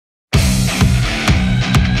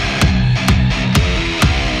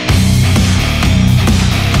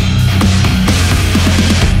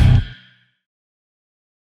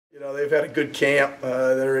they've had a good camp.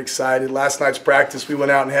 They're excited. Last night's practice, we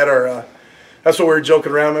went out and had our that's what we were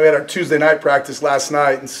joking around. We had our Tuesday night practice last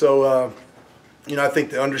night, and so I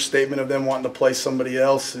think the understatement of them wanting to play somebody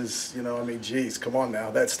else is, I mean, geez, come on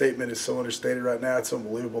now. That statement is so understated right now. It's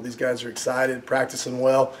unbelievable. These guys are excited, practicing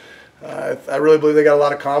well. I really believe they got a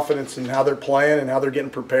lot of confidence in how they're playing and how they're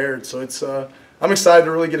getting prepared. So it's I'm excited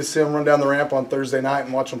to really get to see them run down the ramp on Thursday night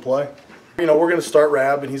and watch them play. We're going to start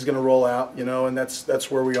Rab, and he's going to roll out, and that's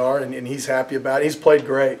where we are, and he's happy about it. He's played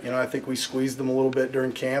great. I think we squeezed him a little bit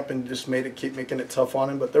during camp and just keep making it tough on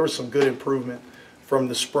him, but there was some good improvement from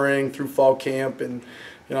the spring through fall camp, and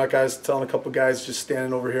like I was telling a couple guys just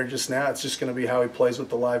standing over here just now, it's just going to be how he plays with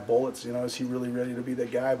the live bullets. Is he really ready to be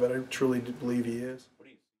that guy? But I truly believe he is.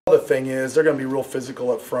 The thing is, they're going to be real physical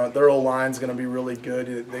up front. Their O-line's going to be really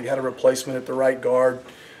good. They had a replacement at the right guard.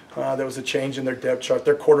 There was a change in their depth chart.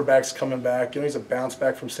 Their quarterback's coming back. He's a bounce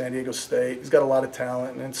back from San Diego State. He's got a lot of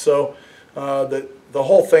talent, and so the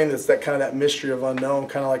whole thing that's that kind of that mystery of unknown,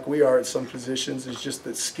 kind of like we are at some positions, is just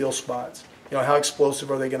the skill spots. How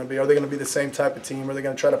explosive are they going to be? Are they going to be the same type of team? Are they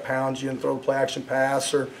going to try to pound you and throw a play action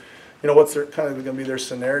pass, or what's their kind of going to be their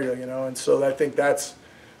scenario? And so I think that's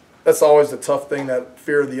always the tough thing. That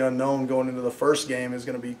fear of the unknown going into the first game is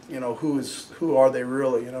going to be who are they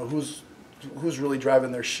really? Who's really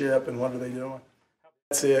driving their ship and what are they doing?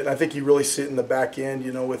 That's it. I think you really sit in the back end,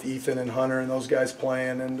 with Ethan and Hunter and those guys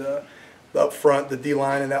playing, and up front, the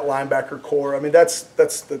D-line and that linebacker core. I mean, that's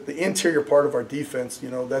the interior part of our defense.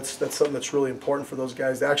 That's something that's really important for those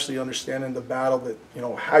guys to actually understand in the battle, that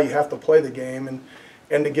how you have to play the game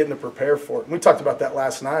and to get to prepare for it. And we talked about that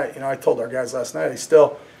last night. I told our guys last night.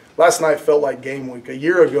 Last night felt like game week. A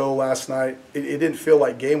year ago last night, it didn't feel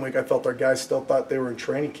like game week. I felt our guys still thought they were in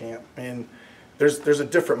training camp. And there's a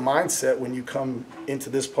different mindset when you come into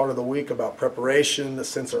this part of the week about preparation, the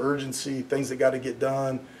sense of urgency, things that got to get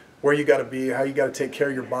done, where you got to be, how you got to take care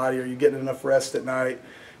of your body. Are you getting enough rest at night?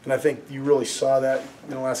 And I think you really saw that in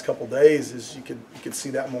the last couple of days. Is you could see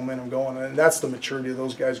that momentum going, and that's the maturity of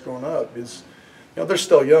those guys growing up. Is they're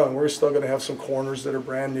still young. We're still going to have some corners that are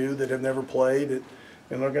brand new that have never played,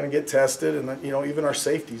 and they're going to get tested. And even our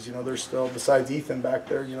safeties, they're still, besides Ethan back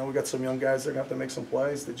there, we got some young guys that are going to have to make some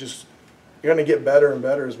plays that just you're going to get better and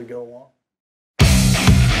better as we go along.